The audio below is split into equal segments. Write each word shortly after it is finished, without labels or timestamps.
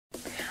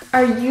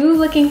Are you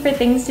looking for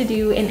things to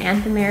do in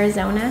Anthem,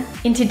 Arizona?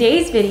 In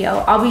today's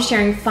video, I'll be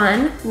sharing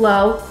fun,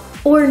 low,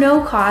 or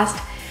no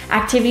cost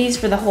activities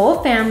for the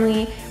whole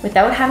family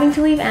without having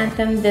to leave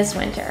Anthem this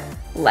winter.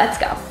 Let's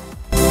go.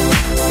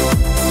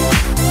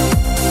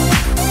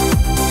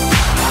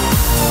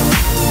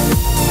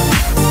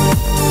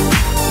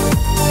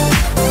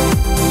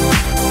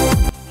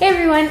 Hey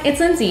everyone, it's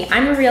Lindsay.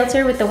 I'm a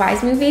realtor with the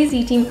Wise Move AZ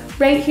team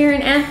right here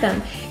in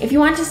Anthem. If you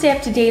want to stay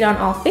up to date on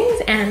all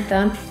things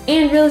Anthem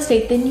and real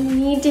estate, then you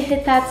need to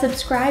hit that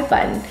subscribe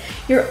button.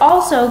 You're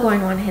also going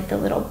to want to hit the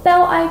little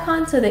bell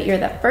icon so that you're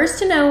the first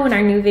to know when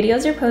our new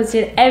videos are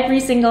posted every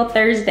single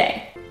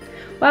Thursday.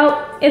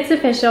 Well, it's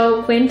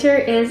official, winter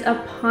is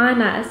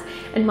upon us,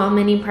 and while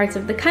many parts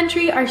of the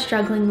country are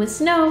struggling with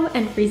snow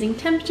and freezing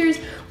temperatures,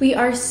 we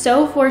are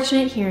so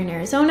fortunate here in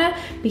Arizona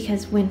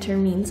because winter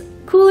means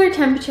cooler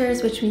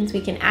temperatures, which means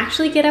we can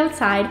actually get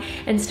outside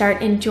and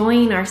start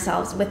enjoying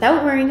ourselves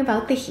without worrying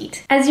about the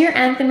heat. As your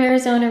Anthem,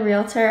 Arizona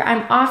realtor,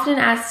 I'm often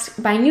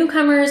asked by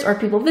newcomers or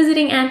people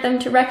visiting Anthem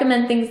to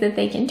recommend things that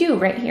they can do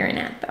right here in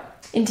Anthem.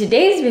 In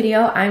today's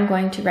video, I'm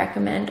going to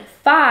recommend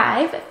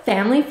 5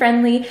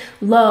 family-friendly,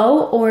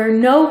 low or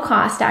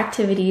no-cost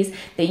activities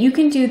that you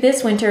can do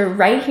this winter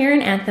right here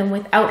in Anthem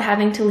without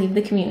having to leave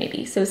the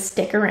community, so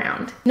stick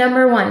around.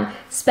 Number 1,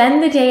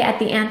 spend the day at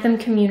the Anthem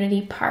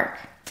Community Park.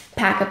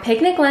 Pack a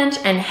picnic lunch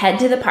and head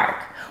to the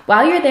park.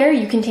 While you're there,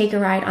 you can take a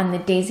ride on the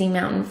Daisy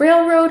Mountain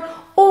Railroad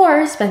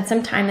or spend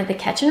some time at the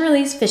catch and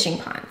release fishing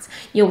ponds.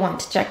 You'll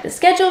want to check the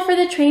schedule for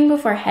the train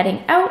before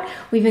heading out.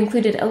 We've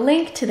included a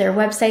link to their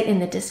website in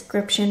the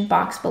description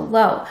box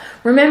below.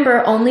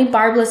 Remember, only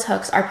barbless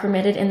hooks are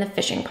permitted in the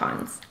fishing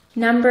ponds.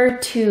 Number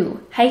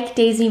 2, hike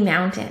Daisy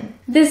Mountain.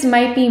 This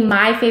might be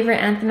my favorite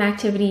Anthem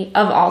activity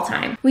of all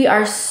time. We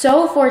are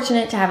so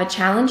fortunate to have a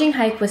challenging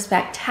hike with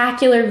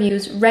spectacular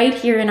views right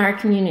here in our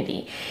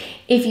community.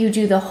 If you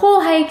do the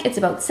whole hike, it's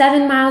about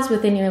 7 miles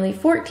with a nearly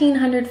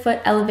 1,400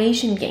 foot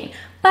elevation gain,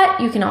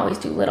 but you can always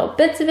do little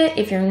bits of it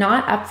if you're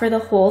not up for the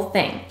whole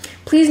thing.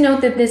 Please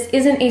note that this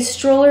isn't a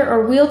stroller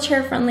or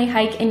wheelchair friendly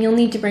hike, and you'll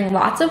need to bring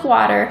lots of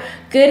water,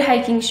 good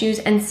hiking shoes,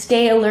 and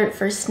stay alert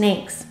for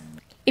snakes.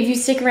 If you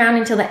stick around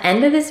until the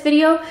end of this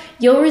video,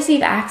 you'll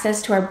receive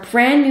access to our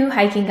brand new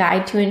hiking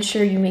guide to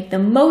ensure you make the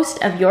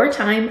most of your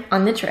time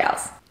on the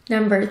trails.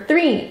 Number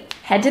 3,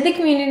 head to the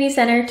community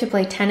center to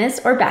play tennis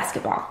or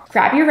basketball.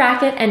 Grab your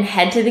racket and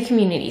head to the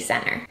community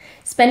center.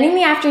 Spending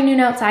the afternoon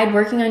outside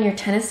working on your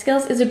tennis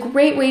skills is a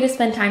great way to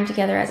spend time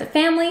together as a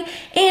family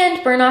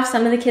and burn off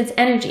some of the kids'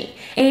 energy.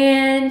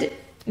 And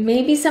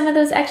maybe some of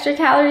those extra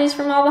calories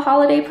from all the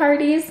holiday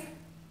parties.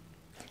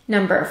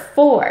 Number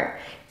 4,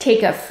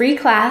 take a free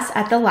class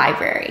at the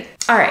library.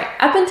 All right,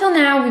 up until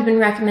now, we've been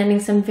recommending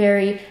some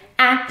very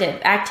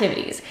active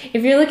activities.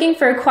 If you're looking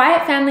for a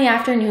quiet family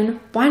afternoon,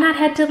 why not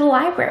head to the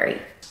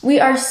library? We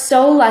are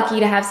so lucky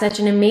to have such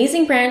an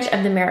amazing branch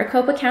of the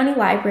Maricopa County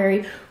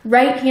Library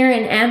right here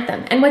in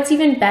Anthem. And what's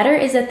even better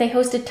is that they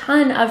host a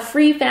ton of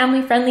free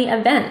family-friendly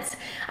events.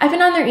 I've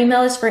been on their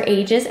email list for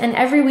ages, and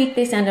every week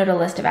they send out a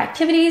list of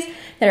activities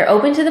that are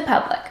open to the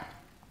public.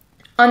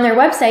 On their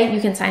website,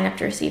 you can sign up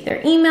to receive their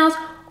emails,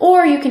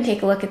 or you can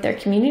take a look at their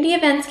community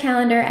events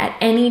calendar at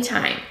any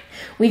time.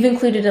 We've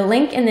included a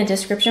link in the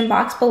description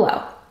box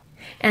below.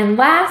 And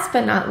last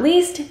but not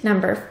least,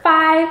 number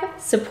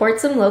 5, support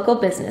some local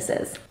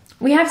businesses.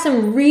 We have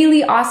some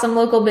really awesome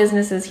local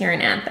businesses here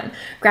in Anthem.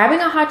 Grabbing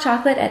a hot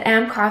chocolate at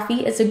Am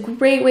Coffee is a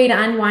great way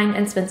to unwind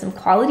and spend some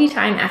quality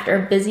time after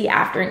a busy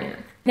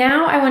afternoon.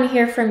 Now I want to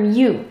hear from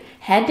you.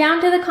 Head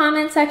down to the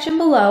comment section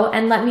below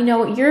and let me know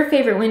what your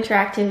favorite winter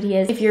activity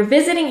is. If you're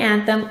visiting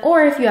Anthem,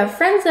 or if you have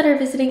friends that are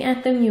visiting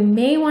Anthem, you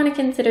may want to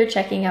consider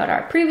checking out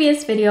our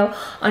previous video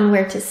on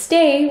where to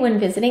stay when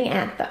visiting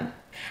Anthem.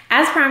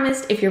 As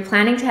promised, if you're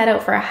planning to head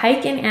out for a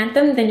hike in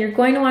Anthem, then you're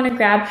going to want to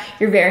grab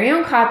your very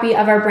own copy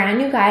of our brand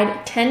new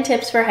guide, 10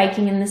 Tips for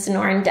Hiking in the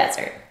Sonoran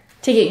Desert.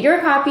 To get your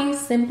copy,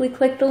 simply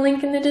click the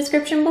link in the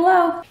description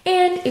below.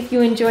 And if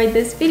you enjoyed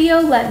this video,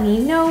 let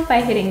me know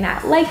by hitting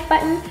that like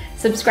button,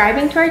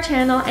 subscribing to our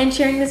channel, and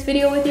sharing this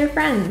video with your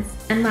friends.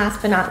 And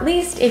last but not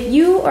least, if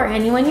you or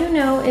anyone you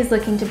know is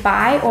looking to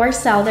buy or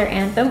sell their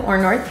Anthem or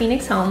North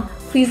Phoenix home,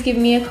 please give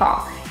me a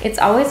call. It's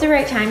always the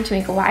right time to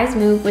make a wise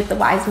move with the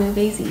Wise Move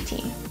AZ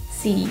team.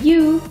 See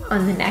you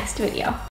on the next video.